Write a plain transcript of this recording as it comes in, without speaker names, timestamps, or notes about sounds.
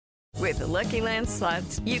With the Lucky Land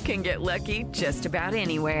Slots, you can get lucky just about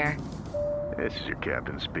anywhere. This is your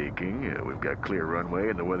captain speaking. We've got clear runway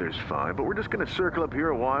and the weather's fine, but we're just going to circle up here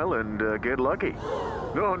a while and get lucky.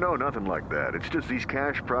 No, nothing like that. It's just these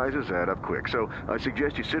cash prizes add up quick. So I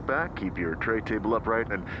suggest you sit back, keep your tray table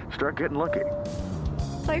upright, and start getting lucky.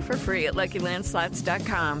 Play for free at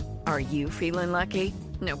LuckyLandSlots.com. Are you feeling lucky?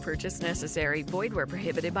 No purchase necessary. Void where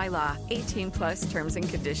prohibited by law. 18 plus terms and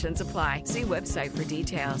conditions apply. See website for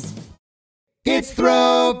details. It's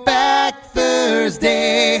Throwback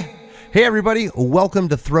Thursday. Hey everybody, welcome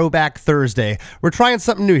to Throwback Thursday. We're trying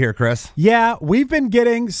something new here, Chris. Yeah, we've been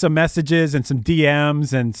getting some messages and some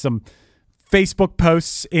DMs and some Facebook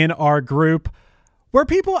posts in our group where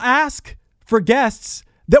people ask for guests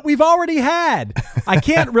that we've already had. I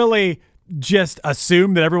can't really just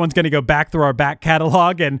assume that everyone's going to go back through our back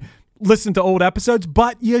catalog and listen to old episodes,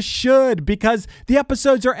 but you should, because the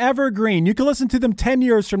episodes are evergreen. You can listen to them 10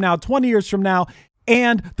 years from now, 20 years from now,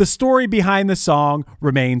 and the story behind the song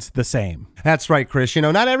remains the same. That's right, Chris. You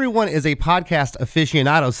know, not everyone is a podcast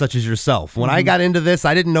aficionado such as yourself. When I got into this,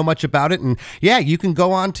 I didn't know much about it. And yeah, you can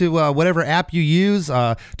go on to whatever app you use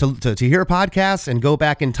to hear podcasts and go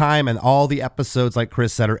back in time. And all the episodes, like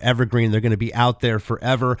Chris said, are evergreen. They're going to be out there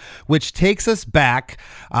forever, which takes us back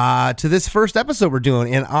to this first episode we're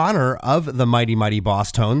doing in honor of the Mighty Mighty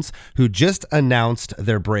Bosstones, who just announced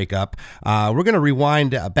their breakup. We're going to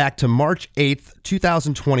rewind back to March 8th,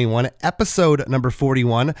 2021, episode number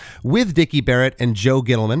 41, with Dickie Barrett and Joe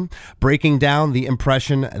Gittleman, breaking down the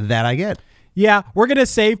impression that I get. Yeah, we're going to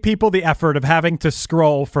save people the effort of having to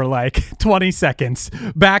scroll for like 20 seconds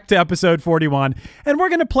back to episode 41. And we're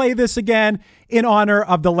going to play this again in honor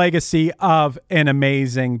of the legacy of an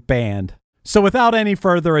amazing band. So without any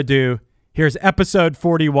further ado, here's episode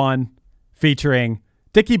 41 featuring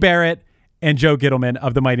Dickie Barrett and Joe Gittleman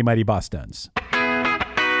of the Mighty Mighty Bosstones.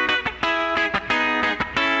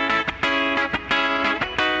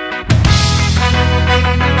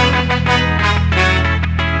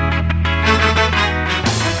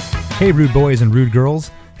 Hey, rude boys and rude girls,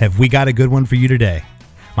 have we got a good one for you today?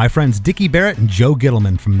 My friends Dickie Barrett and Joe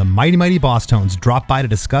Gittleman from the Mighty Mighty Bosstones dropped by to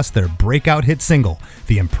discuss their breakout hit single,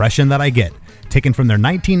 The Impression That I Get, taken from their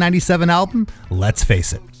 1997 album, Let's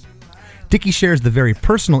Face It. Dickie shares the very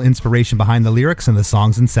personal inspiration behind the lyrics and the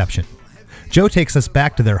song's inception. Joe takes us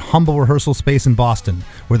back to their humble rehearsal space in Boston,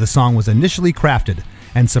 where the song was initially crafted,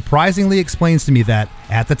 and surprisingly explains to me that,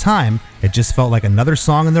 at the time, it just felt like another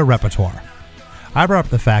song in their repertoire. I brought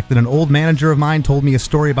up the fact that an old manager of mine told me a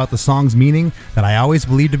story about the song's meaning that I always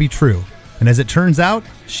believed to be true, and as it turns out,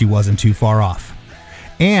 she wasn't too far off.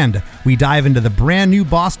 And we dive into the brand new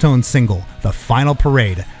Bosstones single, The Final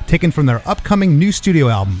Parade, taken from their upcoming new studio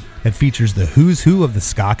album that features the who's who of the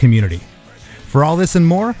ska community. For all this and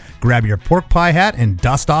more, grab your pork pie hat and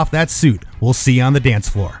dust off that suit. We'll see you on the dance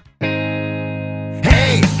floor.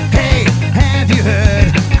 Hey, have you heard?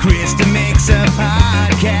 Krista makes a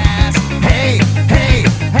podcast. Hey,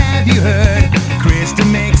 have you heard?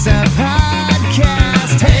 Krista makes a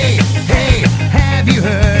podcast. Hey, have you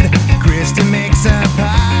heard? Krista makes a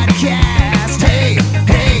podcast. Hey,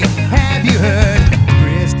 have you heard?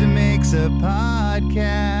 Krista makes a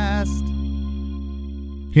podcast.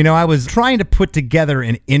 You know, I was trying to put together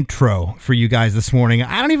an intro for you guys this morning.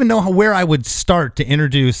 I don't even know where I would start to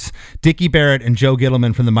introduce Dickie Barrett and Joe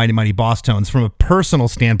Gittleman from the Mighty Mighty Bosstones from a personal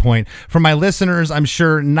standpoint. For my listeners, I'm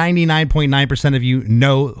sure 99.9% of you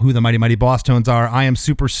know who the Mighty Mighty Bosstones are. I am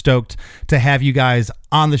super stoked to have you guys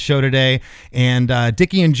on the show today, and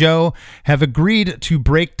Dickie and Joe have agreed to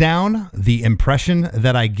break down the impression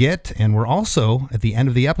that I get, and we're also, at the end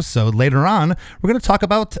of the episode, later on, we're going to talk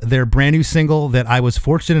about their brand new single that I was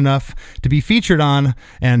fortunate enough to be featured on,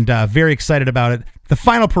 and very excited about it, The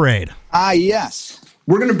Final Parade. Yes.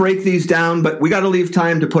 We're going to break these down, but we got to leave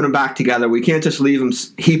time to put them back together. We can't just leave them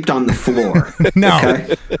heaped on the floor. No,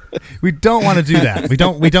 okay? We don't want to do that. We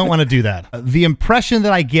don't want to do that. The impression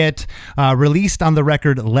that I get, released on the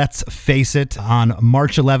record Let's Face It on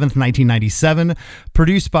March 11th, 1997,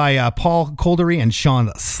 produced by Paul Koldery and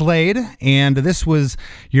Sean Slade, and this was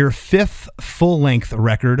your fifth full-length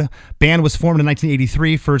record. Band was formed in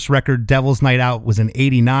 1983. First record, Devil's Night Out, was in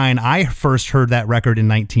 89. I first heard that record in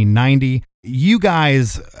 1990. You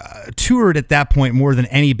guys toured at that point more than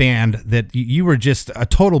any band. That you were just a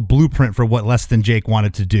total blueprint for what Less Than Jake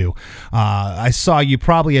wanted to do. I saw you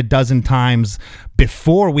probably a dozen times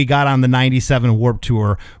before we got on the 97 Warped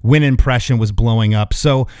Tour when Impression was blowing up.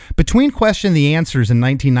 So between Question the Answers in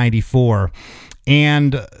 1994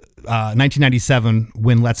 and 1997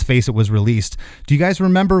 when Let's Face It was released, do you guys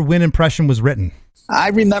remember when Impression was written? I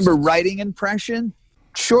remember writing Impression.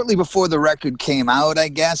 shortly before the record came out, I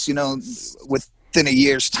guess, within a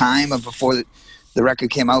year's time of before the record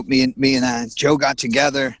came out, me and Joe got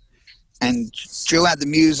together, and Joe had the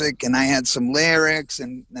music and I had some lyrics,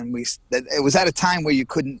 and it was at a time where you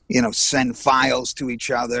couldn't, send files to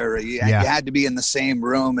each other. You had to be in the same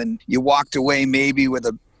room, and you walked away maybe with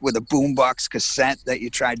a boombox cassette that you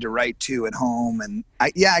tried to write to at home. And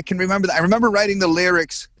I can remember that. I remember writing the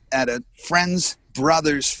lyrics at a friend's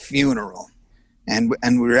brother's funeral. And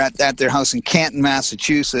we were at their house in Canton,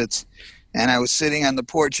 Massachusetts, and I was sitting on the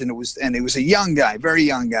porch, and it was a young guy, very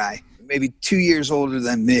young guy, maybe 2 years older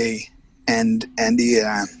than me, and he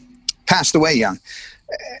passed away young,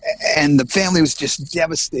 and the family was just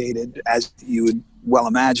devastated, as you would well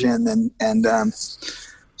imagine, and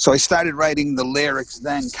so I started writing the lyrics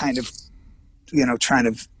then, kind of,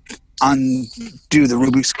 trying to undo the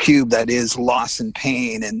Rubik's Cube that is loss and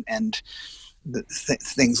pain, and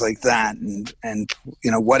things like that, and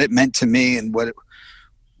what it meant to me, and what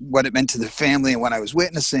it meant to the family, and what I was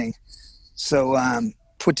witnessing. So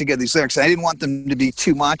put together these lyrics. I didn't want them to be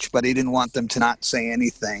too much, but I didn't want them to not say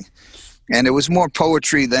anything. And it was more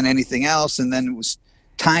poetry than anything else. And then it was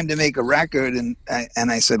time to make a record, and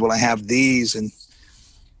I said, well, I have these, and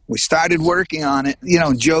we started working on it.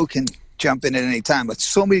 Joe can jump in at any time, but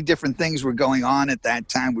so many different things were going on at that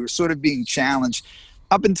time. We were sort of being challenged.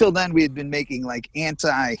 Up until then, we had been making like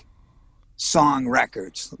anti-song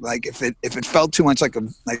records. Like if it felt too much like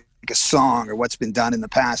a song or what's been done in the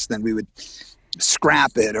past, then we would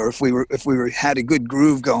scrap it. Or if we had a good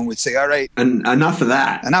groove going, we'd say, all right, and enough of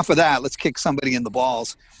that. Let's kick somebody in the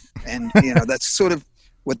balls. And that's sort of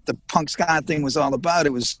what the punk ska thing was all about.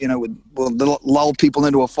 It was, we'll lull people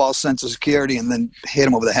into a false sense of security and then hit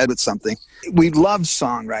them over the head with something. We loved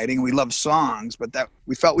songwriting, we loved songs, but that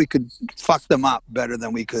we felt we could fuck them up better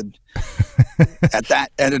than we could at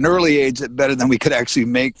an early age, better than we could actually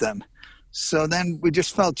make them. So then we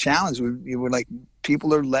just felt challenged. We were like,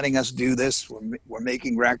 people are letting us do this. We're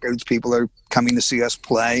making records. People are coming to see us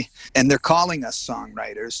play, and they're calling us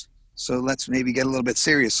songwriters. So let's maybe get a little bit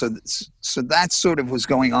serious. So that sort of was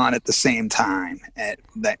going on at the same time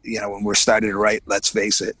when we're starting to write Let's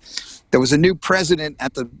Face It. There was a new president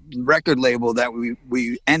at the record label that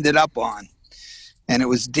we ended up on. And it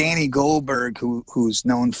was Danny Goldberg, who's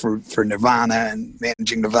known for Nirvana and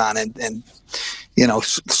managing Nirvana and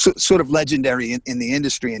sort of legendary in the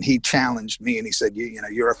industry. And he challenged me, and he said,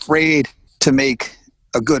 you're afraid to make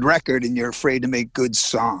a good record, and you're afraid to make good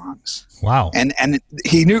songs. Wow. And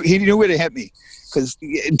he knew where to hit me, because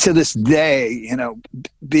to this day,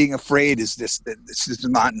 being afraid is this is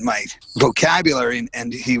not in my vocabulary.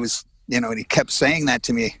 And he was, and he kept saying that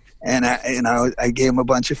to me. And I gave him a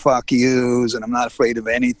bunch of fuck yous, and I'm not afraid of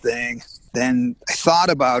anything. Then I thought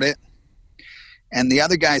about it, and the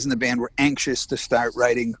other guys in the band were anxious to start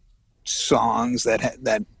writing songs that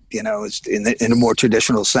is in a more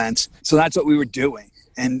traditional sense. So that's what we were doing.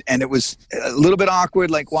 And it was a little bit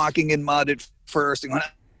awkward, like walking in mud at first, and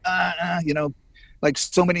going, like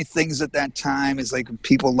so many things at that time is like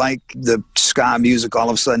people like the ska music all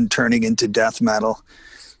of a sudden turning into death metal.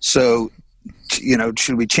 So,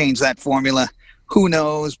 should we change that formula? Who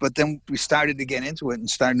knows? But then we started to get into it and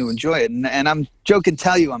started to enjoy it. And Joe can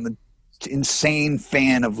tell you, I'm an insane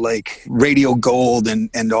fan of like Radio Gold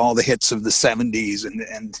and all the hits of the 70s,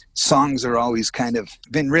 and songs are always kind of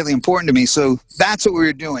been really important to me. So that's what we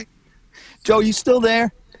were doing. Joe, you still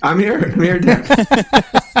there? I'm here, Dick.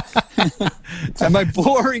 Am I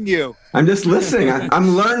boring you? I'm just listening.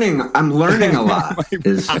 I'm learning a lot.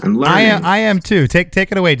 I'm learning. I am too. Take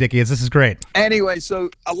it away, Dickie. This is great. Anyway, so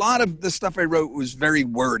a lot of the stuff I wrote was very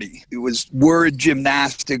wordy. It was word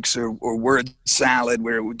gymnastics or word salad,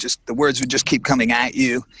 where the words would just keep coming at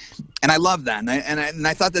you, and I love that. And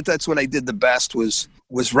I thought that's what I did the best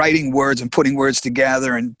was writing words and putting words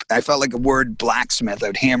together. And I felt like a word blacksmith. I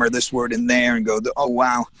would hammer this word in there and go, oh,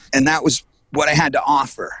 wow. And that was what I had to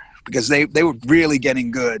offer, because they were really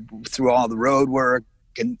getting good through all the road work.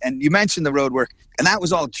 And you mentioned the road work, and that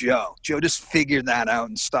was all Joe. Joe just figured that out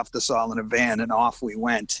and stuffed us all in a van, and off we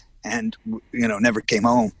went, and, never came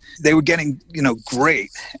home. They were getting,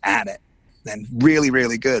 great at it and really,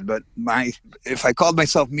 really good. But if I called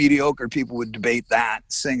myself mediocre, people would debate that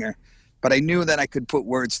singer. But I knew that I could put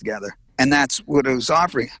words together, and that's what I was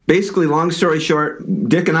offering. Basically, long story short,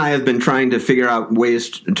 Dick and I have been trying to figure out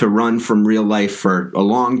ways to run from real life for a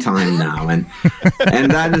long time now, and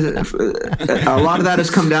that is a lot of that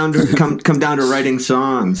has come down to writing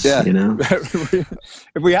songs. Yeah.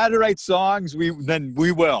 If we had to write songs, then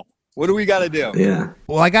we will. What do we got to do? Yeah.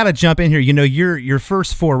 Well, I got to jump in here. You know, your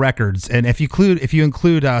first 4 records, and if you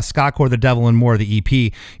include Ska Core, The Devil and More, the EP,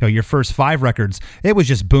 you know, your first 5 records, it was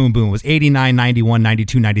just boom, boom. It was 89, 91,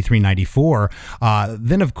 92, 93, 94.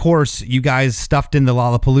 Then, of course, you guys stuffed in the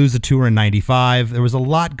Lollapalooza tour in 95. There was a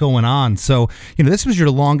lot going on. So, you know, this was your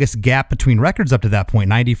longest gap between records up to that point,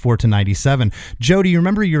 94 to 97. Joe, do you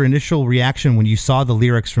remember your initial reaction when you saw the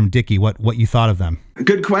lyrics from Dickie, what you thought of them?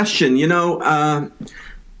 Good question. You know,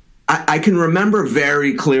 I can remember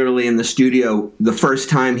very clearly in the studio the first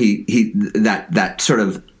time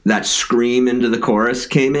that scream into the chorus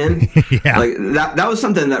came in. Yeah. Like that was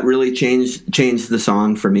something that really changed the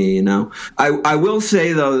song for me, you know. I will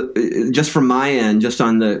say though, just from my end, just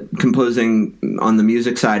on the composing, on the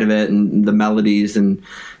music side of it and the melodies and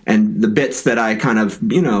the bits that I kind of,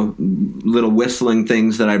 you know, little whistling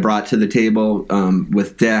things that I brought to the table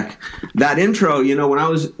with Dick. That intro, you know, when I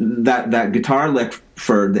was that guitar lick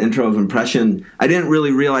for the intro of Impression, I didn't really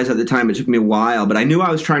realize at the time, it took me a while, but I knew I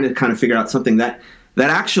was trying to kind of figure out something that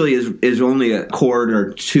actually is only a chord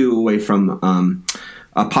or 2 away from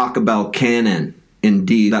a Pachelbel canon in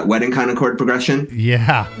D, that wedding kind of chord progression.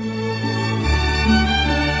 Yeah.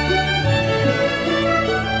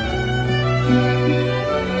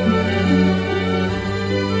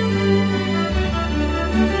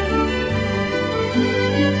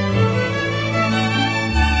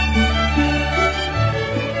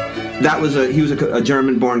 He was a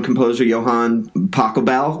German-born composer, Johann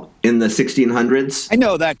Pachelbel, in the 1600s. I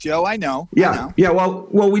know that, Joe. I know. Yeah. Well,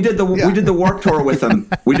 we did the Warped Tour with him.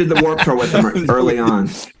 We did the Warped Tour with him early on.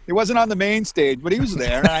 He wasn't on the main stage, but he was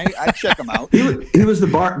there. I'd check him out. He was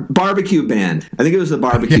the barbecue band. I think it was the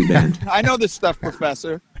barbecue band. I know this stuff,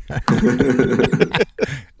 Professor.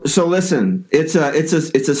 So listen, it's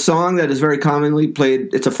a song that is very commonly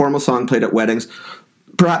played. It's a formal song played at weddings.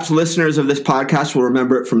 Perhaps listeners of this podcast will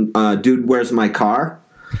remember it from Dude, Where's My Car?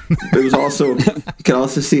 It was also, you can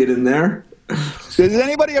also see it in there. Does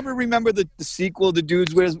anybody ever remember the sequel to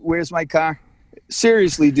Dude, Where's My Car?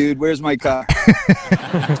 Seriously, dude, where's my car?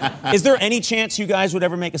 Is there any chance you guys would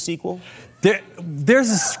ever make a sequel? There's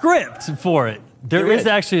a script for it. There is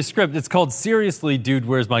actually a script. It's called Seriously, Dude,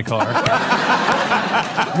 Where's My Car?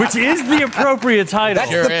 Which is the appropriate title.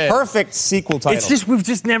 That's the perfect sequel title. It's just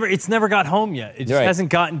it's never got home yet. It just hasn't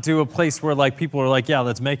gotten to a place where like people are like, yeah,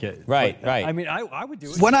 let's make it. Right. I mean, I would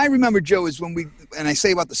do it. What I remember, Joe, is when and I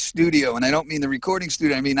say about the studio, and I don't mean the recording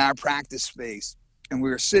studio, I mean our practice space, and we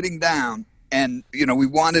were sitting down, and you know we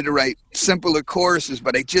wanted to write simpler choruses,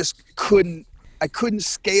 but I just couldn't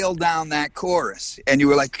scale down that chorus. And you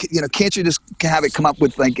were like, you know, can't you just have it come up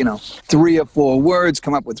with like, you know, 3 or 4 words,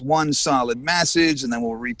 come up with one solid message, and then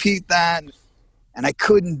we'll repeat that. And I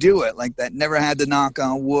couldn't do it like that. Never had to knock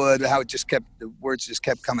on wood, how the words just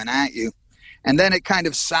kept coming at you. And then it kind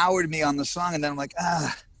of soured me on the song. And then I'm like,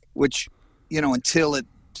 which, you know, until it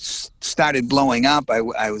started blowing up, I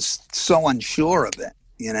was so unsure of it,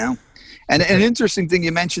 you know. And an interesting thing,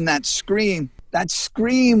 you mentioned that scream. That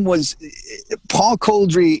scream was Paul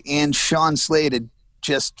Coldry and Sean Slade had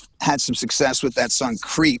just had some success with that song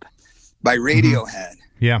 "Creep" by Radiohead.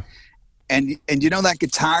 Mm-hmm. Yeah, and you know that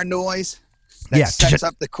guitar noise that sets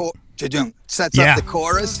up the up the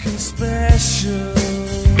chorus.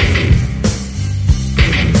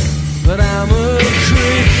 But I'm a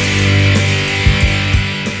creep.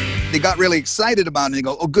 They got really excited about it. And they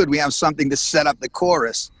go, "Oh, good, we have something to set up the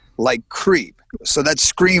chorus like Creep." So that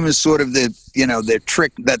scream is sort of their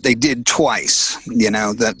trick that they did twice. You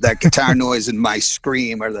know, that guitar noise and my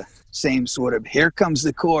scream are the same sort of, here comes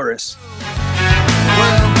the chorus.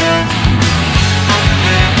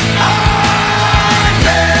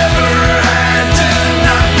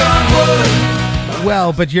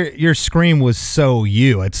 Well, but your scream was so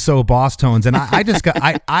you. It's so Boss Tones, and I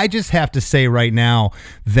just have to say right now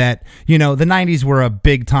that, you know, the 90s were a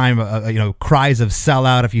big time, you know, cries of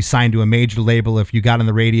sellout if you signed to a major label, if you got on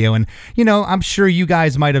the radio, and, you know, I'm sure you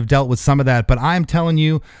guys might have dealt with some of that, but I'm telling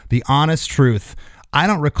you the honest truth. I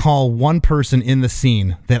don't recall one person in the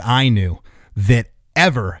scene that I knew that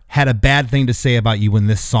ever had a bad thing to say about you when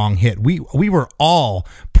this song hit. We were all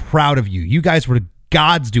proud of you. You guys were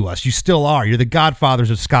gods to us. You still are. You're the godfathers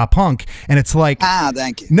of ska punk. And it's like,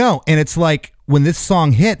 thank you. No, and it's like when this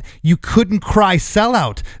song hit, you couldn't cry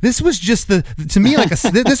sellout. This was just to me like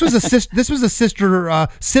this was a sister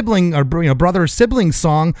sibling or, you know, brother or sibling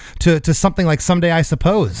song to something like Someday I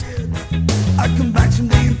Suppose. I come back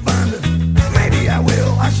someday and find it. Maybe I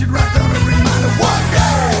will. I should write down a reminder one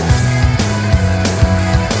day.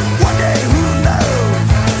 One day, who knows?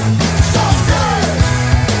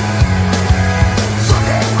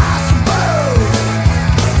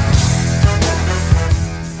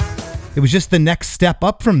 It was just the next step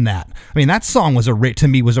up from that. I mean, that song was to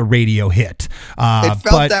me was a radio hit. It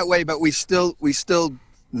felt that way, but we still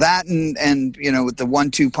that and you know, with the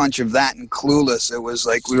 1-2 punch of that and Clueless, it was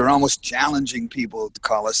like we were almost challenging people to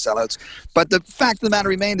call us sellouts. But the fact of the matter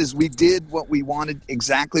remained is we did what we wanted,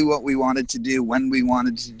 exactly what we wanted to do when we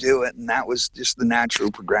wanted to do it, and that was just the natural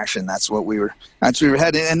progression. That's what we were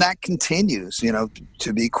heading, and that continues, you know,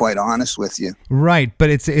 to be quite honest with you. Right, but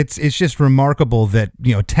it's just remarkable that,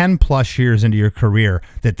 you know, 10 plus years into your career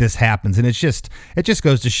that this happens, and it just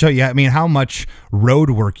goes to show you, I mean, how much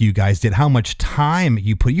road work you guys did, how much time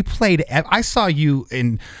you played. I saw you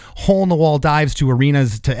in hole-in-the-wall dives to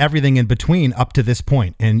arenas to everything in between up to this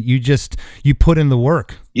point, and you put in the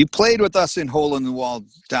work. You played with us in hole-in-the-wall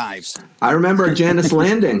dives. I remember Janice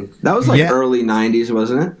Landing. That was like early 90s,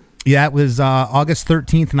 wasn't it? Yeah, it was August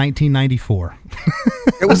 13th, 1994.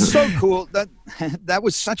 It was so cool. That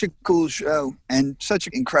was such a cool show and such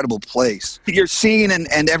an incredible place. Your scene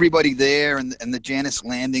and everybody there and the Janice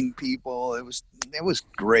Landing people, it was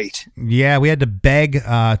great. Yeah, we had to beg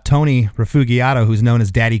Tony Refugiato, who's known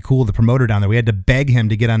as Daddy Cool, the promoter down there. We had to beg him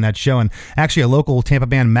to get on that show. And actually, a local Tampa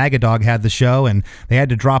band, Magadog, had the show, and they had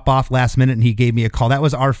to drop off last minute, and he gave me a call. That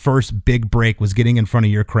was our first big break, was getting in front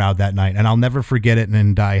of your crowd that night. And I'll never forget it.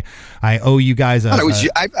 And I owe you guys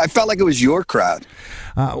I felt like it was your crowd.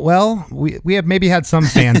 Well, we have maybe had some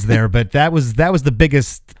fans there, but that was the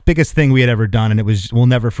biggest thing we had ever done, and we'll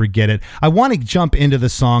never forget it. I want to jump into the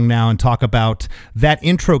song now and talk about that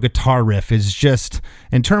intro guitar riff. Is just,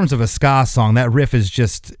 in terms of a ska song, that riff is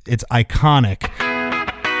just, it's iconic.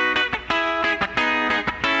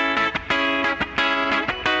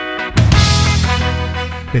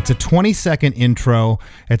 It's a 20-second intro.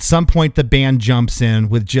 At some point, the band jumps in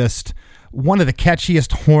with just one of the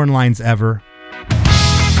catchiest horn lines ever.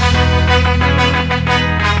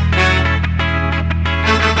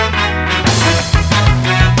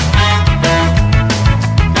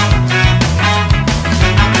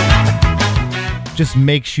 Just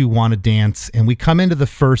makes you want to dance. And we come into the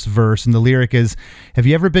first verse, and the lyric is, have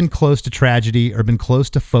you ever been close to tragedy or been close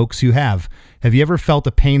to folks who have? Have you ever felt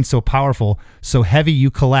a pain so powerful, so heavy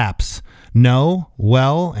you collapse? No?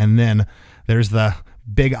 Well, and then there's the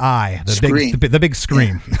big I, the big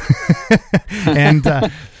scream.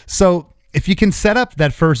 And so if you can set up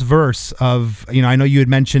that first verse of, you know, I know you had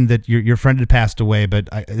mentioned that your friend had passed away, but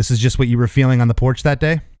this is just what you were feeling on the porch that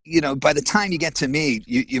day? You know, by the time you get to me,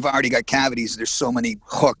 you've already got cavities. There's so many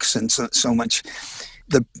hooks and so much.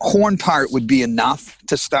 The horn part would be enough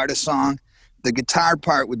to start a song. The guitar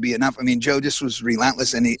part would be enough. I mean, Joe just was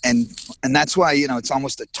relentless, and that's why, you know, it's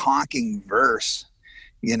almost a talking verse,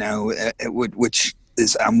 you know, which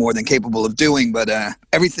is I'm more than capable of doing. But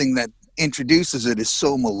everything that introduces it is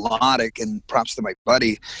so melodic, and props to my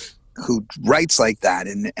buddy who writes like that,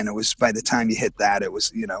 and it was, by the time you hit that, it was,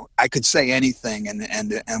 you know, I could say anything,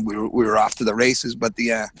 and we were off to the races. But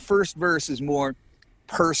the first verse is more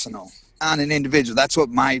personal on an individual. That's what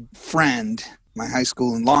my friend, my high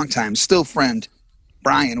school and longtime still friend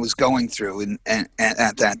Brian, was going through, and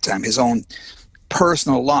at that time, his own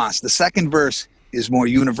personal loss. The second verse is more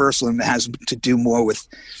universal and has to do more with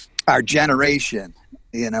our generation,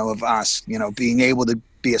 you know, of us, you know, being able to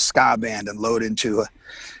be a ska band and load into a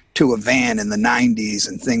van in the 90s,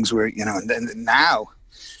 and things were, you know, and then now,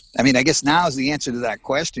 I mean, I guess now is the answer to that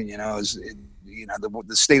question, you know, is, you know,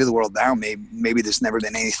 the state of the world now, maybe there's never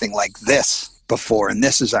been anything like this before, and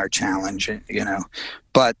this is our challenge, you know.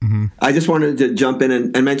 But I just wanted to jump in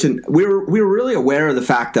and mention we were really aware of the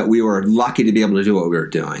fact that we were lucky to be able to do what we were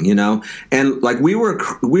doing, you know, and like we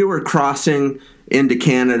were crossing into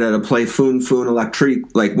Canada to play Foon Foon Electrique,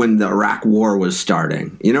 like when the Iraq War was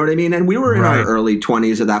starting, you know what I mean? And we were in our early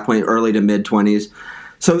 20s at that point, early to mid 20s.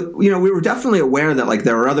 So, you know, we were definitely aware that like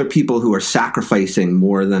there were other people who were sacrificing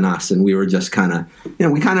more than us, and we were just kind of, you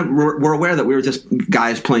know, we kind of were aware that we were just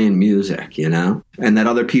guys playing music, you know, and that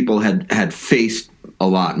other people had faced a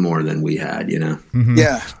lot more than we had, you know. Mm-hmm.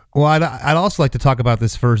 Yeah. Well, I'd also like to talk about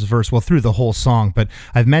this first verse, well, through the whole song, but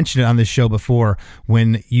I've mentioned it on this show before,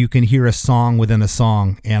 when you can hear a song within a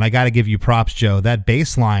song, and I got to give you props, Joe. That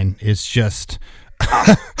bass line is just,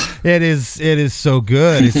 it is so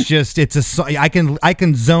good. It's just, I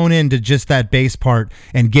can zone into just that bass part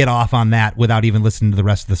and get off on that without even listening to the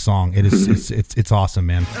rest of the song. It is, it's awesome,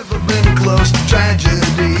 man. Ever been close to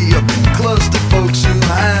tragedy or been close to folks who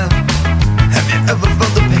have? Have you ever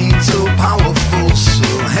felt the pain so powerful, so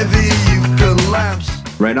heavy you collapse?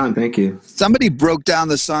 Right on, thank you. Somebody broke down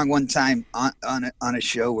the song one time on a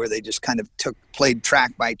show where they just kind of played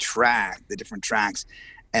track by track, the different tracks,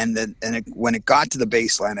 And then when it got to the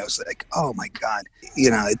bass line, I was like, oh my God,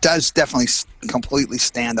 it does definitely completely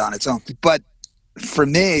stand on its own. But for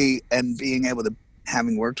me, and being able to,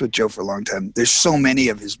 having worked with Joe for a long time, there's so many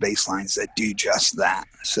of his bass lines that do just that.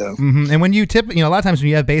 So, And when you a lot of times when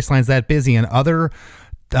you have bass lines that busy and other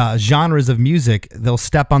genres of music, they'll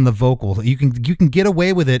step on the vocal. You can get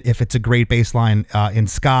away with it if it's a great bass line in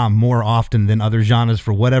ska more often than other genres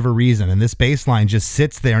for whatever reason. And this bass line just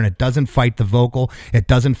sits there and it doesn't fight the vocal. It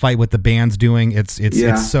doesn't fight what the band's doing. It's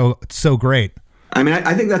so great. I mean,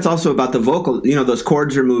 I think that's also about the vocal. Those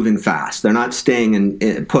chords are moving fast. They're not staying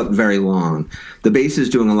in put very long. The bass is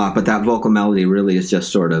doing a lot, but that vocal melody really is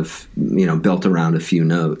just sort of, built around a few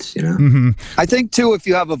notes, Mm-hmm. I think, too, if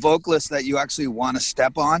you have a vocalist that you actually want to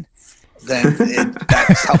step on, then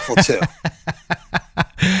that's helpful, too.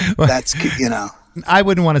 That's, I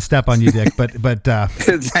wouldn't want to step on you, Dick, but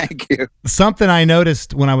thank you. Something I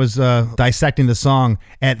noticed when I was dissecting the song,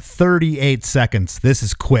 at 38 seconds, this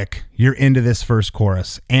is quick. You're into this first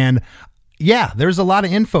chorus. And yeah, there's a lot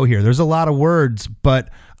of info here. There's a lot of words, but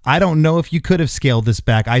I don't know if you could have scaled this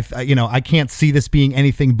back. I can't see this being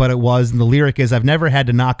anything but it was. And the lyric is, I've never had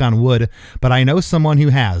to knock on wood, but I know someone who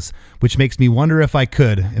has, which makes me wonder if I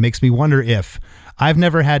could. It makes me wonder if. I've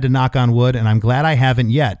never had to knock on wood, and I'm glad I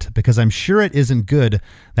haven't yet, because I'm sure it isn't good.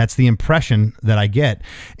 That's the impression that I get.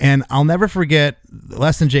 And I'll never forget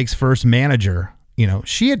Less Than Jake's first manager.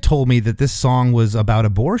 She had told me that this song was about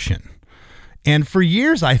abortion. And for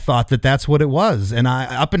years, I thought that that's what it was. And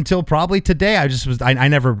up until probably today, I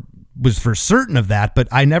never was for certain of that, but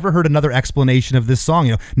I never heard another explanation of this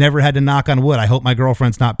song. Never had to knock on wood. I hope my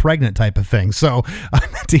girlfriend's not pregnant type of thing. So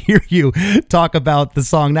to hear you talk about the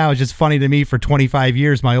song now is just funny to me. For 25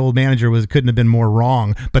 years, my old manager couldn't have been more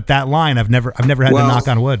wrong. But that line, I've never had to knock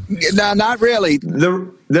on wood. No, not really.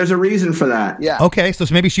 There's a reason for that. Yeah. Okay, so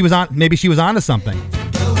maybe she was onto something.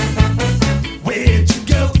 Where'd you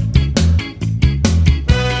go?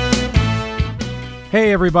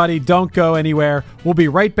 Hey everybody, don't go anywhere. We'll be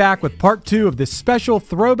right back with part 2 of this special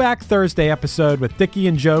Throwback Thursday episode with Dickie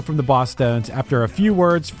and Joe from the Bosstones after a few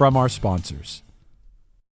words from our sponsors.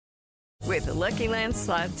 With the Lucky Land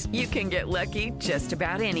Slots, you can get lucky just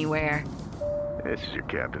about anywhere. This is your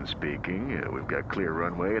captain speaking. We've got clear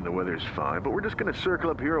runway and the weather's fine, but we're just going to circle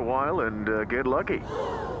up here a while and get lucky.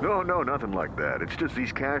 No, nothing like that. It's just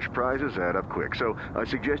these cash prizes add up quick. So I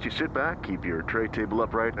suggest you sit back, keep your tray table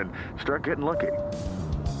upright, and start getting lucky.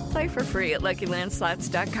 Play for free at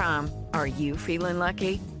LuckyLandSlots.com. Are you feeling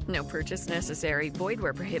lucky? No purchase necessary. Void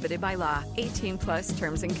where prohibited by law. 18+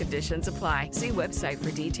 terms and conditions apply. See website for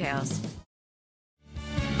details.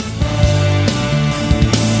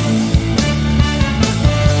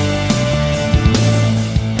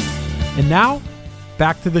 And now,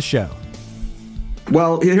 back to the show.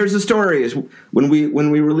 Well, here's the story. Is when we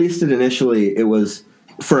released it initially, it was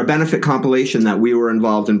for a benefit compilation that we were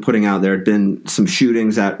involved in putting out. There had been some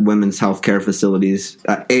shootings at women's healthcare facilities,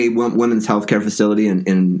 women's healthcare facility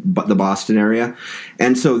in the Boston area.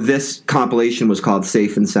 And so this compilation was called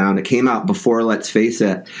Safe and Sound. It came out before Let's Face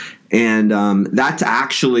It. And that's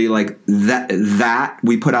actually like that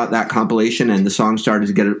we put out that compilation and the song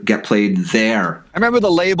started to get played there. I remember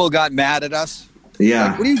the label got mad at us.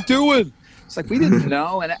 Yeah. Like, what are you doing? It's like, we didn't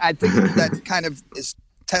know. And I think that kind of is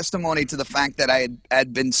testimony to the fact that I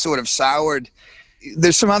had been sort of soured.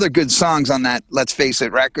 There's some other good songs on that Let's Face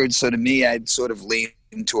It record. So to me, I'd sort of lean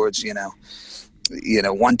towards,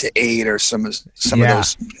 1 to 8 or some of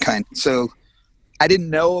those kind. So I didn't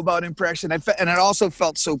know about Impression. And it also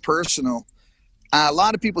felt so personal. A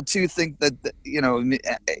lot of people too think that,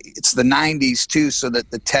 it's the 90s too. So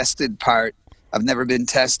that the tested part, I've never been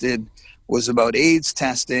tested, was about AIDS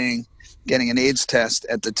testing, getting an AIDS test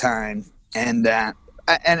at the time. And I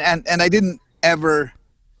didn't ever,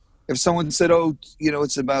 if someone said,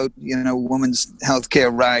 it's about, women's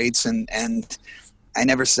healthcare rights. And I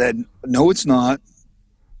never said, no, it's not.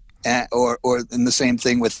 Or in the same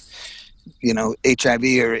thing with, HIV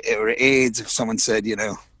or AIDS. If someone said,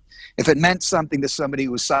 if it meant something to somebody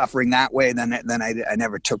who was suffering that way, then I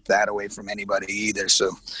never took that away from anybody either.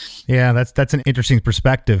 So, yeah, that's an interesting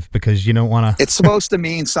perspective because you don't want to. It's supposed to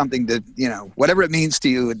mean something to whatever it means to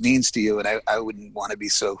you, it means to you, and I wouldn't want to be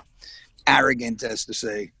so arrogant as to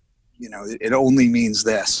say, it only means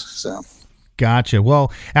this. So. Gotcha.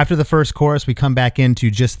 Well, after the first chorus, we come back into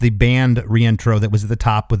just the band reintro that was at the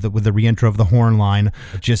top with the reintro of the horn line.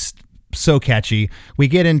 Just so catchy. We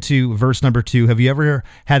get into verse number 2. Have you ever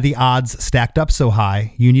had the odds stacked up so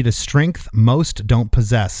high you need a strength most don't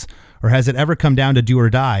possess? Or has it ever come down to do or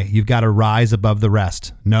die? You've got to rise above the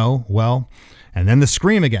rest. No? Well, and then the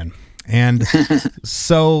scream again. And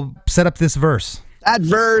so set up this verse. that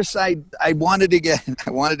verse, I wanted to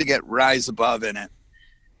get Rise Above in it,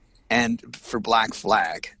 and for Black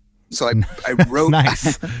Flag. So I wrote.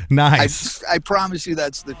 Nice. I promise you,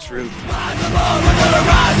 that's the truth. Rise above, we're gonna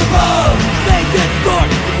rise above. Make discord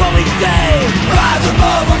what we say. Rise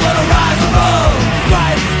above, we're gonna rise above.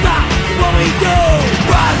 Try to stop what we do.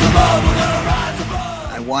 Rise above, we're gonna rise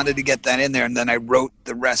above. I wanted to get that in there, and then I wrote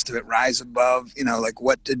the rest of it. Rise above, like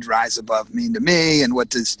what did rise above mean to me, and what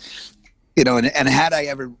does, and had I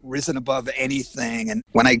ever risen above anything? And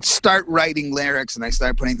when I start writing lyrics and I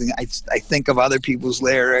start putting things, I think of other people's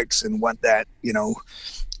lyrics and what that,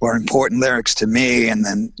 are important lyrics to me. And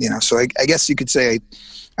then, so I guess you could say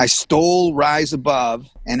I stole Rise Above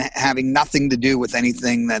and having nothing to do with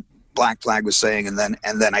anything that Black Flag was saying. And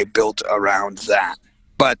then I built around that.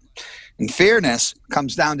 But in fairness,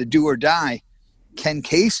 comes down to Do or Die. Ken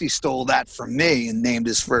Casey stole that from me and named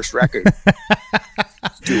his first record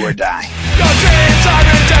Do or Die. Your dreams are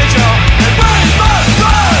in danger, and we must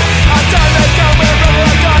burn until they come wherever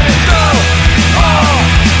I got it through. Oh,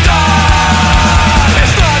 die!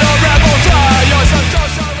 It's not a rebel die, you're some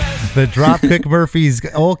socialist. The Dropkick Murphys,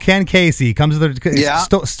 old Ken Casey comes to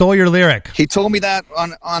the stole your lyric. He told me that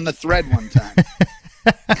on the thread one time.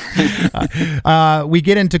 We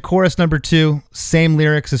get into chorus number 2, same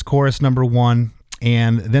lyrics as chorus number 1.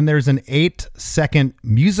 And then there's an 8-second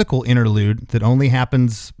musical interlude that only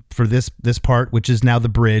happens for this part, which is now the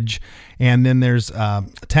bridge. And then there's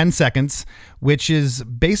 10 seconds, which is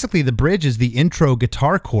basically the bridge is the intro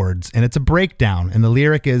guitar chords, and it's a breakdown. And the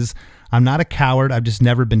lyric is, I'm not a coward, I've just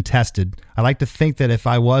never been tested. I like to think that if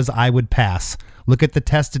I was, I would pass. Look at the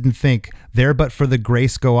tested and think, there but for the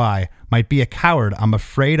grace go I. Might be a coward, I'm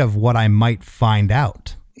afraid of what I might find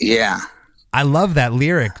out. Yeah. I love that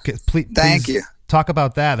lyric. Thank you. Talk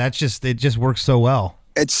about that. It just works so well.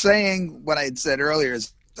 It's saying what I had said earlier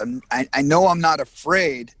is I know I'm not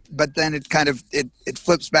afraid, but then it kind of it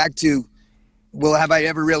flips back to, well, have I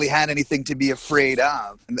ever really had anything to be afraid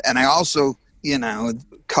of? And I also,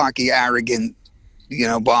 cocky, arrogant,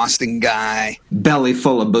 Boston guy, belly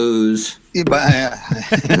full of booze,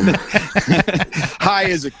 high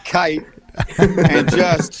as a kite, and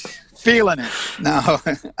just feeling it. No.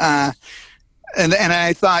 And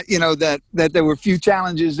I thought, that there were few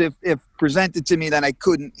challenges if presented to me that I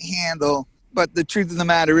couldn't handle. But the truth of the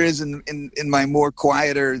matter is, in my more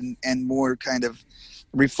quieter and more kind of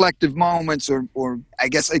reflective moments, or I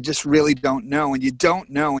guess I just really don't know. And you don't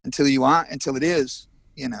know until it is,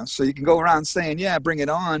 So you can go around saying, yeah, bring it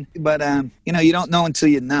on. But, you don't know until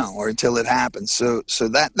you know, or until it happens. So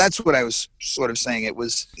that's what I was sort of saying.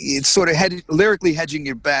 It's sort of lyrically hedging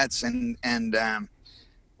your bets and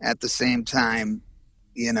at the same time,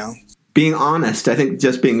 being honest. I think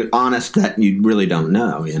just being honest that you really don't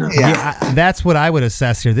know, Yeah, that's what I would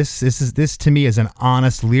assess here. This to me is an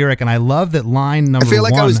honest lyric, and I love that line number 1. I feel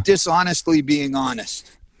like I was dishonestly being honest.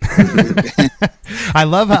 I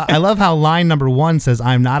love how line number 1 says,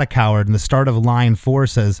 I'm not a coward, and the start of line 4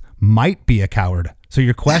 says, might be a coward. So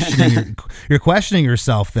you're questioning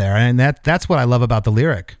yourself there, and that's what I love about the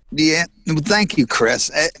lyric. Yeah, well, thank you, Chris.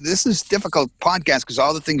 This is a difficult podcast because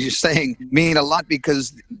all the things you're saying mean a lot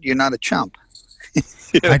because you're not a chump.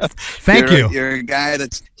 Thank you. You're a guy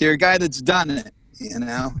that's done it,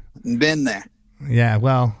 and been there. Yeah,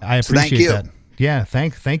 well, I appreciate that. Yeah,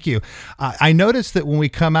 thank you. I noticed that when we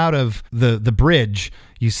come out of the bridge,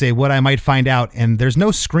 you say what I might find out, and there's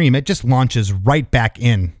no scream. It just launches right back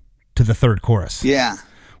in to the third chorus. Yeah.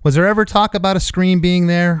 Was there ever talk about a scream being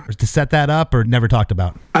there or to set that up, or never talked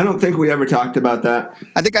about? I don't think we ever talked about that.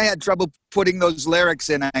 I think I had trouble putting those lyrics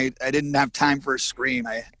in. I didn't have time for a scream.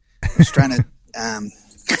 I was trying to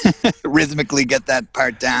rhythmically get that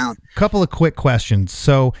part down. Couple of quick questions.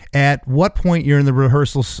 So at what point you're in the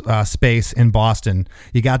rehearsal space in Boston,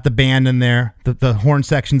 you got the band in there, the horn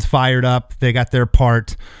section's fired up, they got their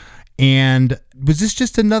part. And was this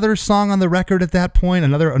just another song on the record at that point,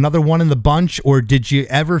 another one in the bunch, or did you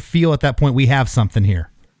ever feel at that point we have something here?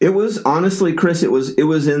 It was honestly, Chris, it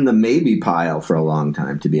was in the maybe pile for a long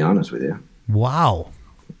time, to be honest with you. Wow.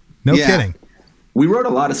 No kidding. We wrote a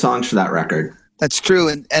lot of songs for that record. That's true.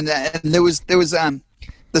 And there was the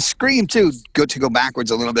scream too, to go backwards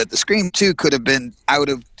a little bit. The scream too could have been out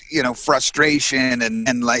of, frustration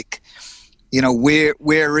and like,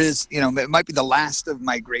 where is, it might be the last of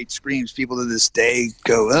my great screams. People to this day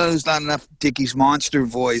go, oh, there's not enough Dickie's monster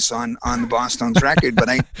voice on the Boston's record. But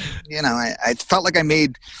I felt like I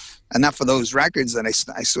made enough of those records that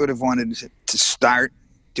I sort of wanted to start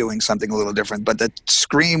doing something a little different. But the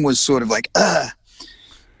scream was sort of like,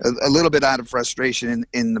 a little bit out of frustration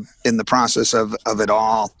in the process of it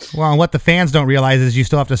all. Well, and what the fans don't realize is you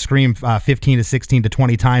still have to scream 15 to 16 to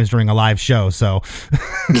 20 times during a live show. So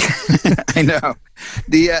I know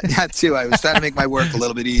that too. I was trying to make my work a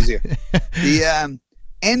little bit easier. The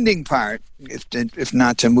ending part, if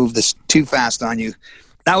not to move this too fast on you,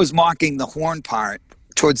 I was mocking the horn part.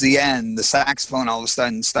 Towards the end, the saxophone all of a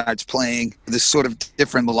sudden starts playing this sort of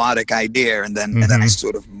different melodic idea, and then I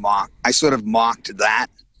sort of mocked that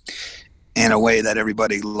in a way that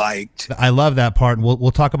everybody liked. I love that part.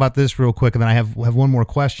 We'll talk about this real quick, and then I have one more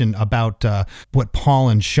question about what Paul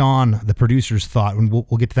and Sean, the producers, thought, and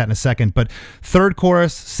we'll get to that in a second. But third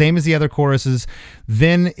chorus, same as the other choruses.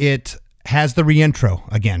 Then it has the reintro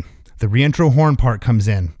again. The reintro horn part comes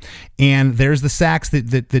in, and there's the sax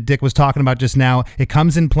that Dick was talking about just now. It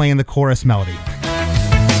comes in playing the chorus melody.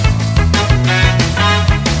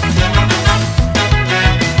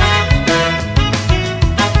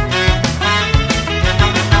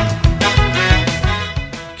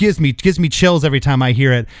 Gives me chills every time I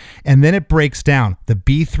hear it, and then it breaks down. The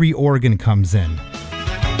B3 organ comes in.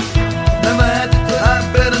 Never had to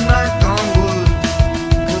I better knock on wood,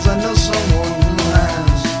 'cause I know someone who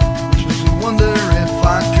has, which makes me wonder if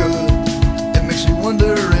I could. It makes me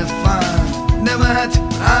wonder if I never had to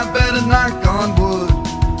I better knock on wood,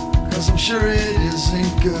 'cause I'm sure it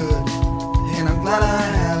isn't good, and I'm glad I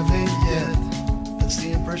haven't yet. That's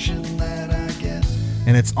the impression that I get.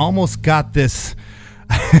 And it's almost got this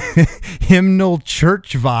hymnal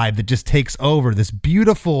church vibe that just takes over, this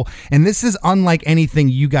beautiful, and this is unlike anything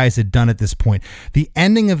you guys had done at this point. The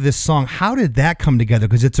ending of this song, how did that come together?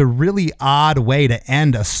 Because it's a really odd way to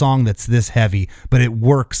end a song that's this heavy, but it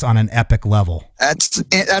works on an epic level. That's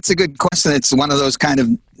a good question. It's one of those kind of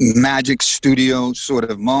magic studio sort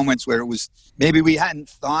of moments where it was maybe we hadn't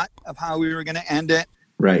thought of how we were going to end it.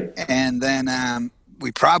 Right. And then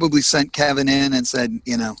we probably sent Kevin in and said,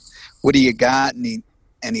 what do you got?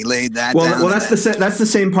 And he laid that down. Well, that's the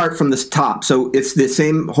same part from the top. So it's the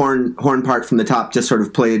same horn part from the top, just sort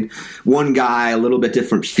of played one guy, a little bit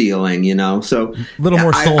different feeling, So a little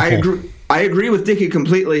more soulful. I agree with Dickie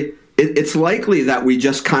completely. It's likely that we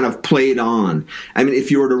just kind of played on. I mean, if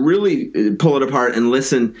you were to really pull it apart and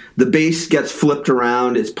listen, the bass gets flipped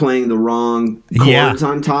around. It's playing the wrong chords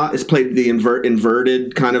on top. It's played the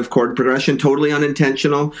inverted kind of chord progression, totally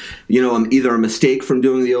unintentional. Either a mistake from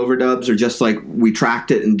doing the overdubs or just like we tracked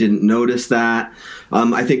it and didn't notice that.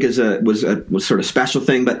 I think was a sort of special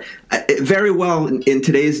thing, but very well in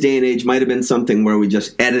today's day and age might have been something where we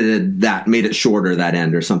just edited that, made it shorter, that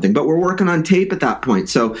end or something. But we're working on tape at that point,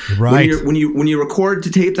 so when you record to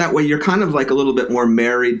tape that way, you're kind of like a little bit more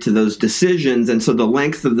married to those decisions, and so the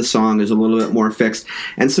length of the song is a little bit more fixed.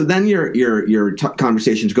 And so then your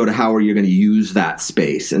conversations go to how are you going to use that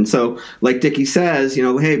space. And so, like Dickie says,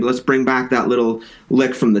 hey, let's bring back that little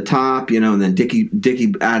lick from the top, and then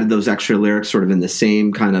Dickie added those extra lyrics sort of in the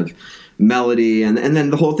same kind of melody, and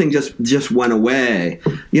then the whole thing just went away.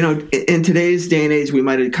 In today's day and age, we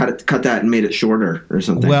might have cut that and made it shorter or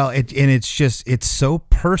something. Well, it's so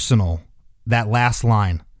personal, that last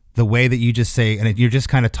line, the way that you just say, and you're just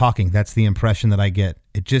kind of talking. That's the impression that I get.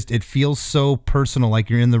 It feels so personal, like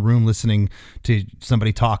you're in the room listening to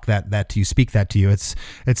somebody talk that to you, speak that to you. It's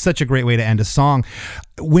such a great way to end a song.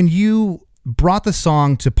 When you brought the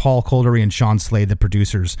song to Paul Kolderie and Sean Slade, the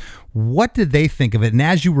producers, what did they think of it? And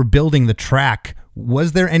as you were building the track,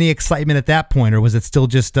 was there any excitement at that point, or was it still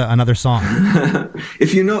just another song?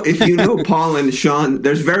 If you know Paul and Sean,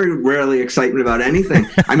 there's very rarely excitement about anything.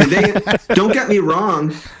 I mean, they don't get me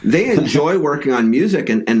wrong, they enjoy working on music,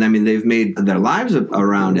 and I mean, they've made their lives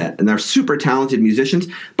around it, and they're super talented musicians.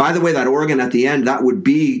 By the way, that organ at the end, that would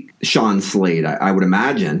be Sean Slade, I would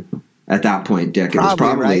imagine. At that point, Dick, it was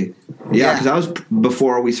probably right? Yeah, because that was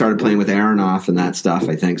before we started playing with Aronoff and that stuff,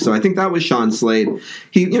 I think. So I think that was Sean Slade.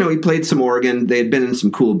 He played some organ. They had been in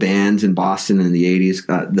some cool bands in Boston in the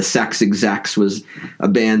 80s. The Sex Execs was a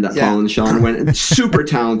band that Paul and Sean went. Super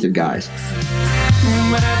talented guys.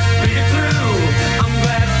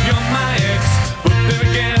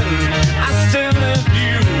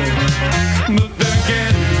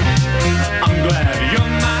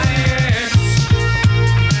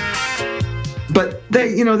 But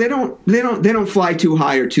they don't fly too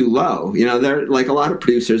high or too low. They're like a lot of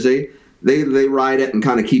producers. They ride it and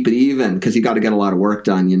kind of keep it even because you got to get a lot of work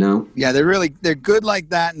done. Yeah, they're good like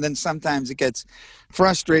that, and then sometimes it gets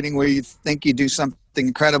frustrating where you think you do something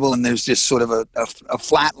incredible and there's just sort of a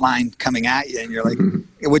flat line coming at you, and you're like,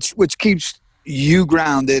 which keeps you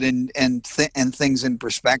grounded and things in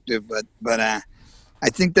perspective. But I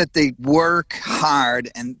think that they work hard,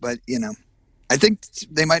 but I think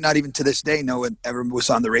they might not even to this day know it ever was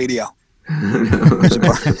on the radio.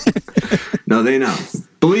 No, they know.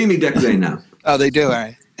 Believe me, Dick, they know. Oh, they do. All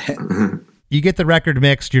right. You get the record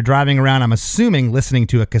mixed, you're driving around, I'm assuming listening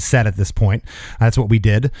to a cassette at this point. That's what we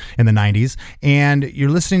did in the 90s. And you're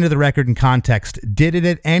listening to the record in context. Did it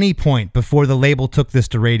at any point before the label took this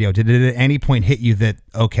to radio, did it at any point hit you that,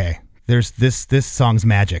 okay, there's this song's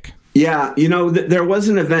magic? Yeah, there was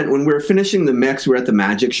an event when we were finishing the mix. We were at the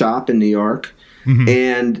Magic Shop in New York. Mm-hmm.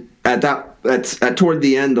 And at toward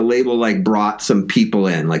the end, the label brought some people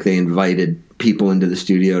in, they invited people into the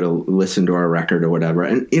studio to listen to our record or whatever.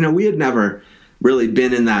 And, we had never really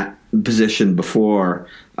been in that position before.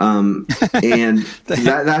 And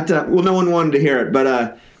no one wanted to hear it,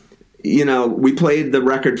 but, we played the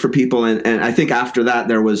record for people. And I think after that,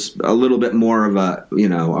 there was a little bit more of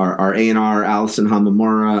our A&R, Allison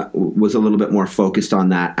Hamamura, was a little bit more focused on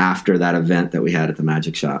that after that event that we had at the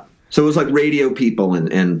Magic Shop. So it was radio people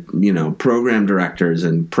and program directors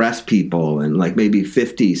and press people and maybe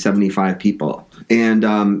 50, 75 people.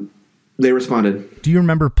 And they responded. Do you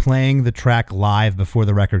remember playing the track live before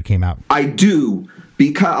the record came out? I do,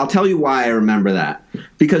 because I'll tell you why I remember that.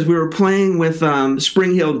 Because we were playing with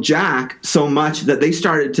Spring Heel Jack so much that they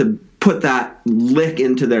started to put that lick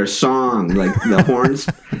into their song, the horns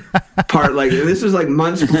part. This was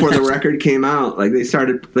months before the record came out. They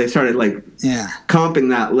started comping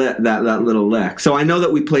that little lick. So I know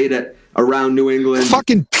that we played it around New England.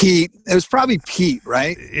 Fucking Pete. It was probably Pete,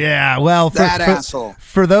 right? Yeah, well, asshole.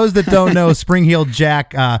 For those that don't know, Spring Heel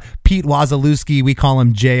Jack, Pete Wazalewski, we call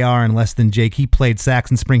him JR and Less Than Jake. He played sax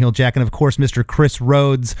in Spring Heel Jack. And of course, Mr. Chris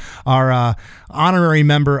Rhodes, our honorary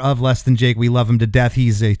member of Less Than Jake. We love him to death.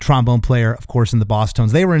 He's a trombone player, of course, in the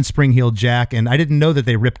Bosstones. They were in Spring Heel Jack, and I didn't know that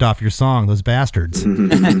they ripped off your song, those bastards.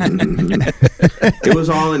 It was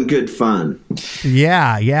all in good fun.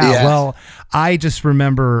 Yeah. Well, I just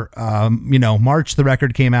remember, March, the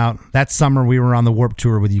record came out. That summer, we were on the Warped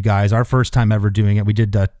Tour with you guys. Our first time ever doing it. We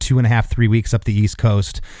did 2.5, 3 weeks up the East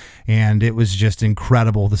Coast, and it was just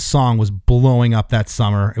incredible. The song was blowing up that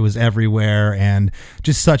summer. It was everywhere, and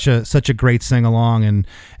just such a great sing-along.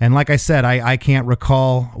 And like I said, I can't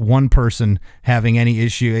recall one person having any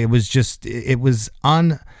issue. It was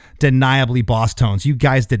undeniably Bosstones. You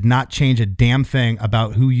guys did not change a damn thing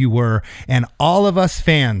about who you were, and all of us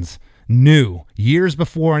fans knew years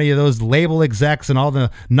before any of those label execs and all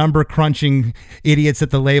the number crunching idiots at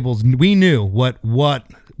the labels. We knew what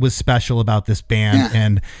was special about this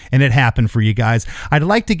band, and it happened for you guys. I'd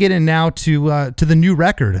like to get in now to the new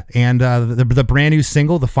record and the brand new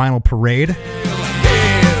single, The Final Parade.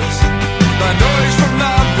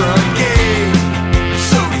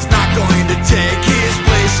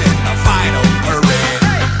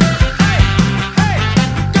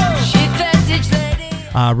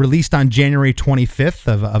 Released on January 25th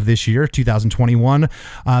of this year, 2021.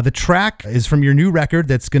 The track is from your new record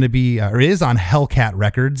that's going to be, or is on Hellcat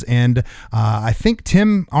Records, and I think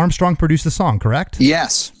Tim Armstrong produced the song, correct?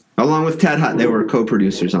 Yes. Along with Ted Hutt, they were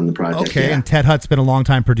co-producers on the project. Okay, yeah. And Ted Hutt's been a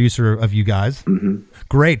longtime producer of you guys. Mm-hmm.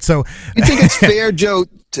 Great. So, you think it's fair, Joe,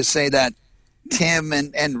 to say that Tim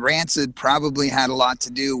and Rancid probably had a lot to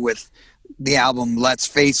do with the album Let's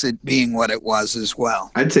Face It being what it was as well?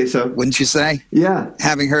 I'd say so. Wouldn't you say? Yeah.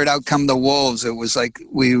 Having heard Out Come the Wolves, it was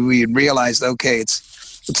we realized, okay,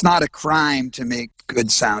 it's not a crime to make good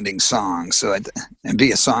sounding songs and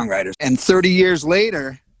be a songwriter. And 30 years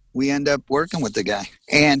later, we end up working with the guy.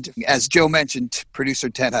 And as Joe mentioned, producer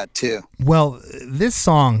Ted Hutt too. Well, this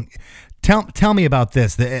song, tell me about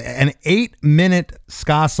this. An 8-minute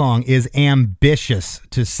ska song is ambitious,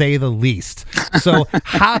 to say the least. So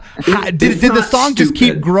how did the song just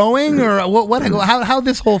keep growing, or what? How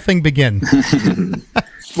this whole thing begin?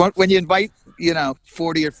 When you invite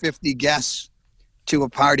 40 or 50 guests to a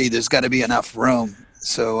party, there's got to be enough room.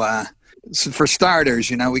 So for starters,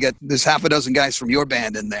 there's half a dozen guys from your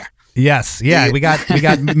band in there. Yes, yeah, we got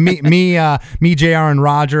me, JR, and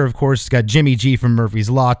Roger. Of course, got Jimmy G from Murphy's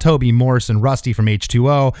Law, Toby Morrison, Rusty from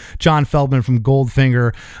H2O, John Feldman from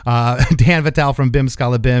Goldfinger, Dan Vitale from Bim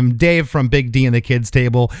Scala Bim, Dave from Big D and the Kids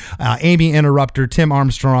Table, Amy Interrupter, Tim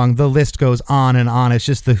Armstrong. The list goes on and on. It's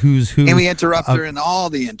just the who's who. Amy Interrupter and all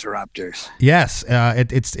the Interrupters. Yes,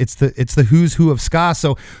 it's the who's who of ska.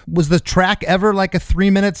 So, was the track ever like a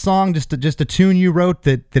 3-minute song, just a tune you wrote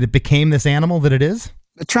that it became this animal that it is?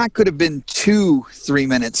 The track could have been 2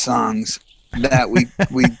 3-minute songs that we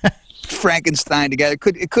Frankenstein together.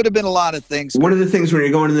 It could have been a lot of things. One of the things when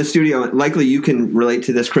you're going in the studio, likely you can relate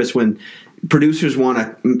to this, Chris, when producers want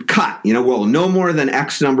to cut, well, no more than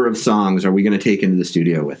X number of songs are we going to take into the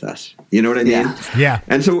studio with us. You know what I mean? Yeah.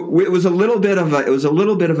 And so it was a little bit of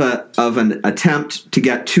an attempt to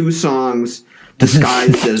get 2 songs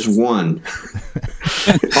disguised as one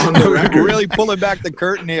on the record. Really pulling back the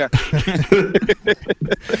curtain here.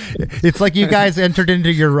 It's like you guys entered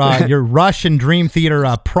into your Rush and Dream Theater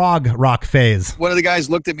prog rock phase. One of the guys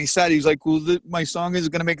looked at me, said, he was like, well, my song is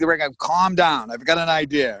going to make the record. Calm down. I've got an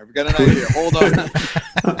idea. Hold on.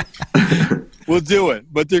 We'll do it.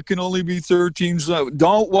 But there can only be 13 songs.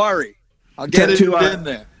 Don't worry. I'll get it in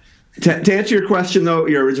there. To answer your question, though,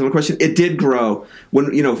 your original question, it did grow when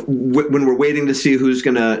when we're waiting to see who's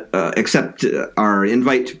going to accept our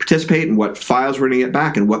invite to participate and what files we're going to get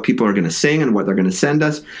back and what people are going to sing and what they're going to send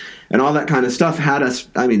us and all that kind of stuff had us.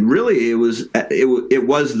 I mean, really, it was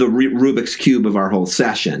the Rubik's Cube of our whole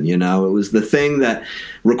session. It was the thing that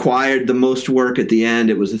required the most work at the end.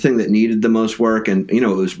 It was the thing that needed the most work, and it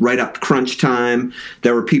was right up crunch time.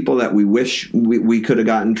 There were people that we wish we could have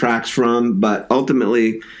gotten tracks from, but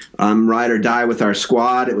ultimately. Ride or die with our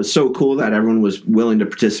squad. It was so cool that everyone was willing to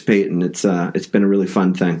participate, and it's been a really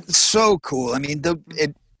fun thing. It's so cool. I mean,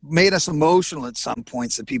 it made us emotional at some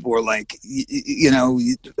points that people were like,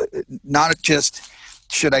 not just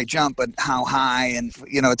should I jump, but how high, and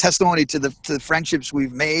a testimony to the friendships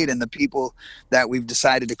we've made and the people that we've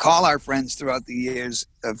decided to call our friends throughout the years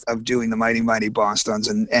of doing the Mighty Mighty Bosstones.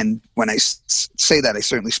 And when I say that, I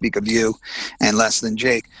certainly speak of you and Less Than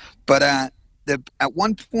Jake, but. At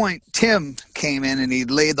one point, Tim came in and he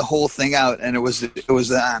laid the whole thing out, and it was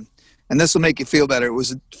and this will make you feel better. It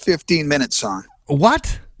was a 15-minute song.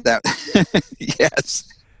 What? That yes,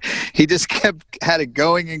 he just had it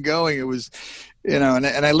going and going. It was, and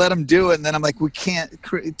I let him do it, and then I'm like, we can't,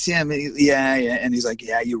 Tim. Yeah, and he's like,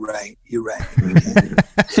 yeah, you're right.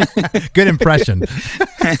 Good impression.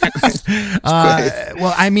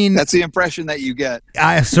 Well, I mean, that's the impression that you get.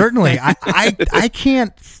 Certainly, I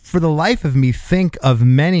can't for the life of me think of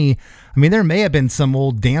many. I mean, there may have been some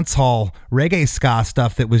old dance hall reggae ska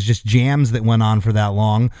stuff that was just jams that went on for that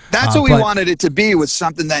long. That's what we wanted it to be, was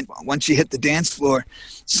something that once you hit the dance floor,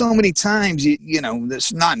 so many times,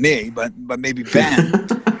 this not me, but maybe Ben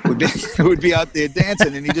would be out there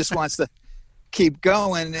dancing, and he just wants to keep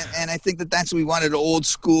going. And I think that's what we wanted, old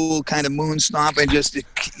school kind of moon stomp, and just,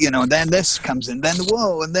 then this comes in, then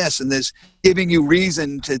whoa, and this giving you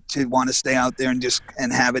reason to want to stay out there and just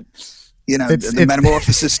and have it. The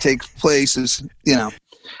metamorphosis takes place is,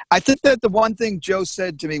 I think that the one thing Joe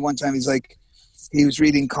said to me one time, he's like, he was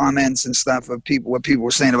reading comments and stuff of what people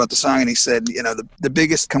were saying about the song. And he said, the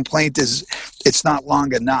biggest complaint is it's not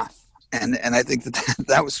long enough. And I think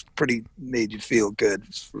that was pretty, made you feel good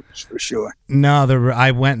for sure. No,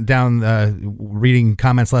 I went down reading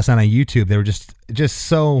comments last night on YouTube. They were just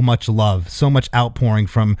so much love, so much outpouring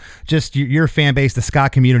from just your fan base, the ska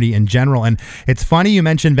community in general. And it's funny you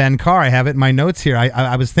mentioned Ben Carr. I have it in my notes here.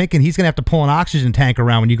 I was thinking he's going to have to pull an oxygen tank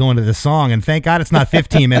around when you go into the song. And thank God it's not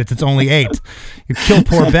 15 minutes. It's only 8. You kill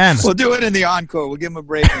poor Ben. We'll do it in the encore. We'll give him a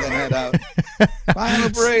break and then head out. Final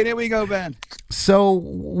break. Here we go, Ben. So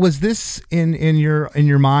was this in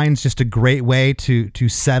your minds just a great way to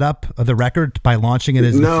set up the record by launching it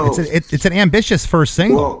as it's an ambitious first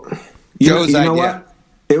single? Well, Joe's idea. What?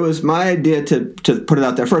 It was my idea to put it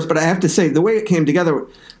out there first, but I have to say the way it came together,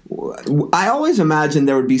 I always imagined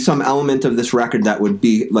there would be some element of this record that would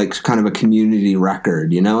be like kind of a community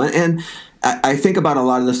record, and I think about a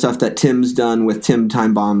lot of the stuff that Tim's done with Tim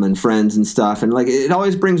Timebomb and friends and stuff, and like it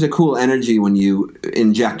always brings a cool energy when you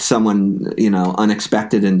inject someone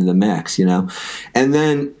unexpected into the mix, and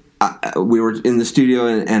then we were in the studio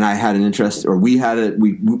and I had an interest, or we had it.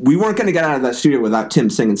 We weren't going to get out of that studio without Tim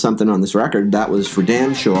singing something on this record. That was for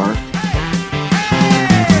damn sure. Can't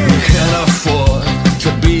afford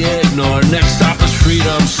to be ignored. Next stop is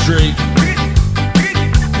Freedom Street.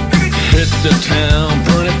 Hit the town,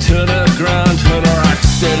 burn it to the ground, to the rock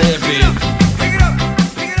steady beat.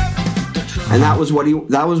 And that was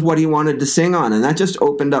what he wanted to sing on, and that just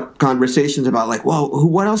opened up conversations about like, well,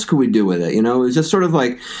 what else could we do with it? It was just sort of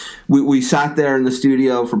like we sat there in the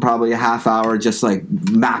studio for probably a half hour, just like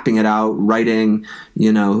mapping it out, writing,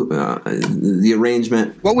 the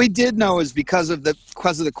arrangement. What we did know is because of the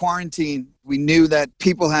quarantine, we knew that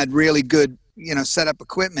people had really good set up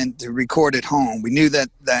equipment to record at home. We knew that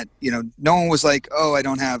no one was like, oh, I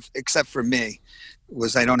don't have, except for me.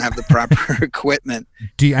 I don't have the proper equipment.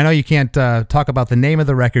 I know you can't talk about the name of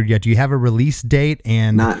the record yet. Do you have a release date?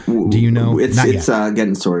 And do you know? It's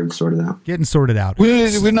getting sorted out. Getting sorted out.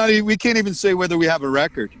 We can't even say whether we have a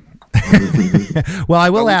record. Well, I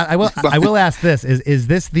will ask this: Is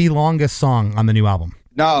this the longest song on the new album?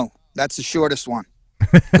 No, That's the shortest one.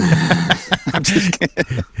 I'm just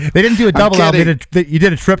kidding. They didn't do a double album. You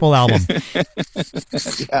did a triple album.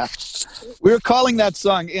 Yeah. We were calling that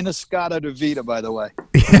song Inescada de Vida, by the way.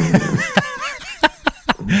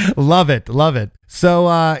 Love it.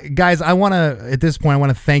 So, guys, at this point, I want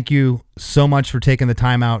to thank you so much for taking the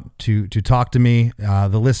time out to talk to me.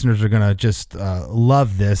 The listeners are going to just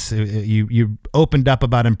love this. You opened up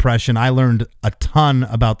about Impression. I learned a ton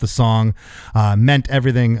about the song. Meant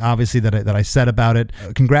everything, obviously, that I said about it.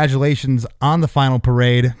 Congratulations on the final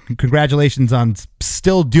parade. Congratulations on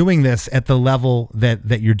still doing this at the level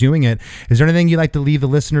that you're doing it. Is there anything you'd like to leave the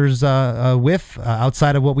listeners with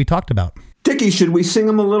outside of what we talked about? Dickie, should we sing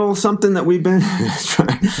them a little something that we've been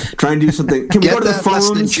trying to do something? Can we go to the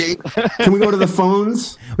phones? Can we go to the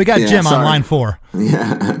phones? We got Jim on line 4.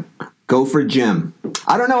 Yeah, go for Jim.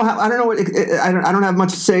 I don't know. I don't have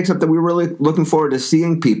much to say except that we're really looking forward to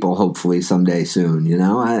seeing people. Hopefully someday soon. You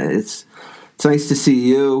know, it's nice to see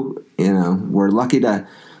you. You know, we're lucky to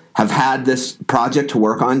have had this project to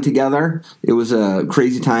work on together. It was a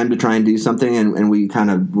crazy time to try and do something, and we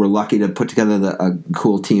kind of were lucky to put together a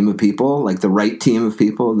cool team of people, like the right team of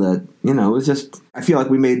people that, you know, it was just, I feel like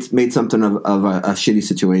we made something of a shitty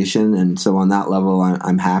situation, and so on that level,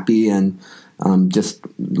 I'm happy, and just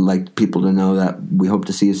like people to know that we hope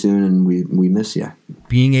to see you soon, and we miss you.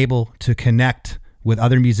 Being able to connect with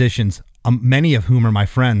other musicians, many of whom are my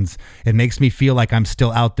friends, it makes me feel like I'm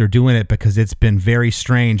still out there doing it, because it's been very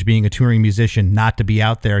strange being a touring musician not to be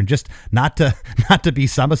out there and just not to be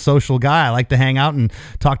some social guy. I like to hang out and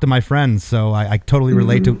talk to my friends, so I totally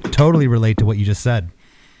relate to what you just said.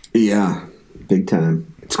 Yeah, big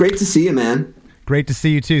time. It's great to see you, man. Great to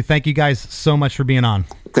see you too. Thank you guys so much for being on.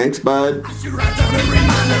 Thanks, bud.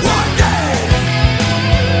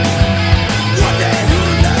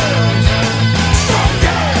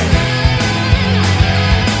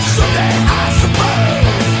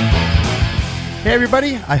 Hey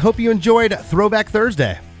everybody, I hope you enjoyed Throwback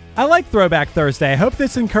Thursday. I like Throwback Thursday. I hope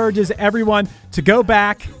this encourages everyone to go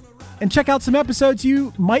back and check out some episodes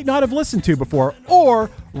you might not have listened to before, or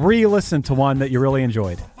re-listen to one that you really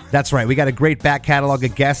enjoyed. That's right. We got a great back catalog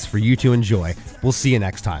of guests for you to enjoy. We'll see you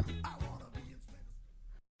next time.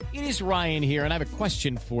 It is Ryan here, and I have a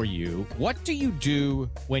question for you. What do you do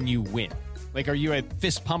when you win? Like, are you a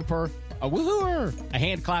fist pumper, a woohooer, a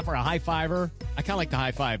hand clapper, a high fiver? I kind of like the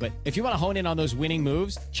high five, but if you want to hone in on those winning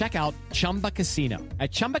moves, check out Chumba Casino.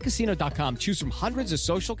 At ChumbaCasino.com, choose from hundreds of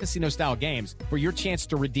social casino-style games for your chance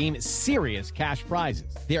to redeem serious cash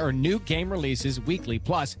prizes. There are new game releases weekly,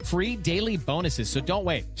 plus free daily bonuses. So don't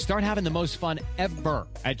wait. Start having the most fun ever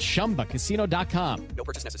at ChumbaCasino.com. No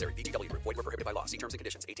purchase necessary. VGW. Void where prohibited by law. See terms and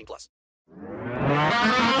conditions. 18+.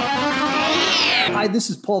 Hi, this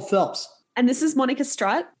is Paul Phelps. And this is Monica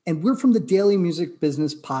Strutt. And we're from the Daily Music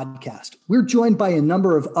Business Podcast. We're joined by a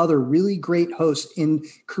number of other really great hosts in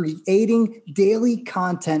creating daily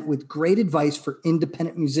content with great advice for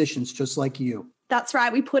independent musicians just like you. That's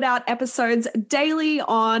right. We put out episodes daily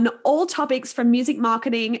on all topics from music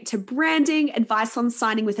marketing to branding, advice on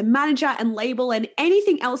signing with a manager and label, and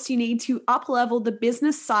anything else you need to up-level the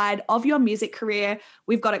business side of your music career.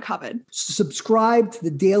 We've got it covered. Subscribe to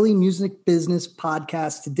the Daily Music Business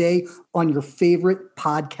Podcast today on your favorite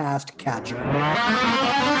podcast catcher.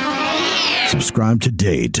 Subscribe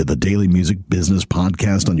today to the Daily Music Business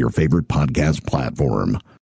Podcast on your favorite podcast platform.